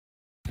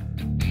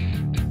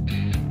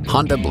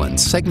Honda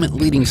blends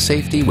segment-leading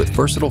safety with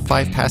versatile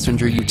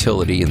 5-passenger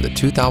utility in the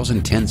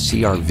 2010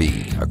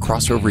 CRV, a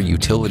crossover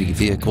utility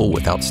vehicle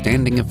with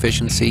outstanding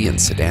efficiency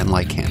and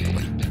sedan-like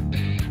handling.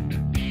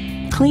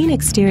 Clean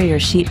exterior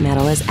sheet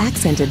metal is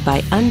accented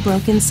by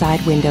unbroken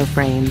side window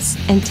frames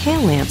and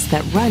tail lamps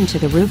that run to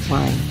the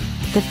roofline.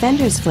 The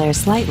fenders flare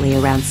slightly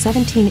around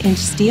 17-inch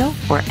steel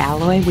or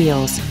alloy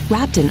wheels,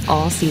 wrapped in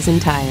all-season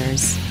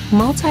tires.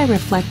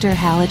 Multi-reflector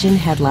halogen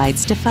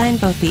headlights define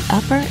both the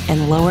upper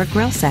and lower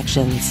grille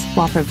sections,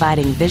 while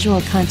providing visual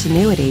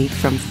continuity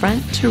from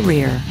front to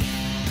rear.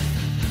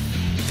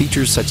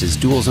 Features such as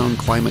dual-zone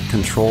climate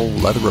control,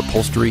 leather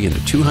upholstery, and a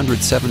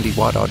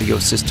 270-watt audio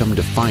system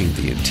define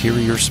the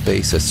interior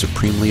space as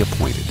supremely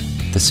appointed.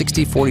 The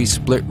 60/40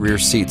 split rear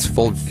seats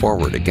fold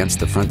forward against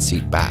the front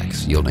seat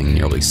backs, yielding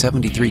nearly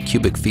 73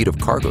 cubic feet of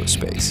cargo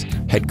space.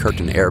 Head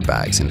curtain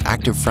airbags and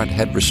active front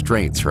head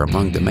restraints are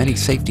among the many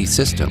safety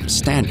systems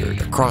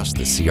standard across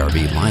the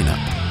CRV lineup.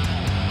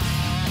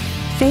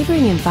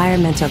 Favoring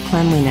environmental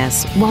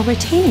cleanliness while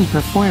retaining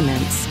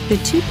performance, the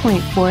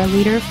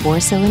 2.4-liter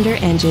 4-cylinder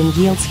engine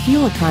yields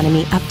fuel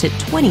economy up to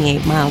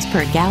 28 miles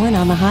per gallon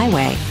on the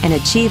highway and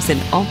achieves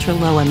an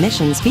ultra-low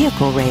emissions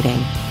vehicle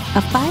rating. A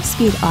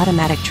 5-speed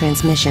automatic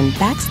transmission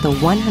backs the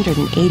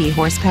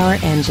 180-horsepower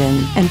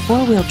engine, and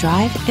 4-wheel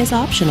drive is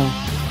optional.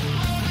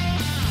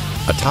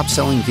 A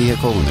top-selling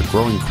vehicle in the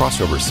growing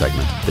crossover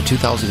segment, the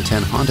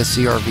 2010 Honda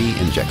CRV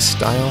injects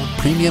style,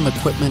 premium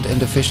equipment,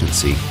 and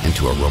efficiency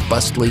into a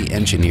robustly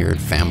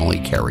engineered family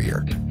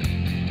carrier.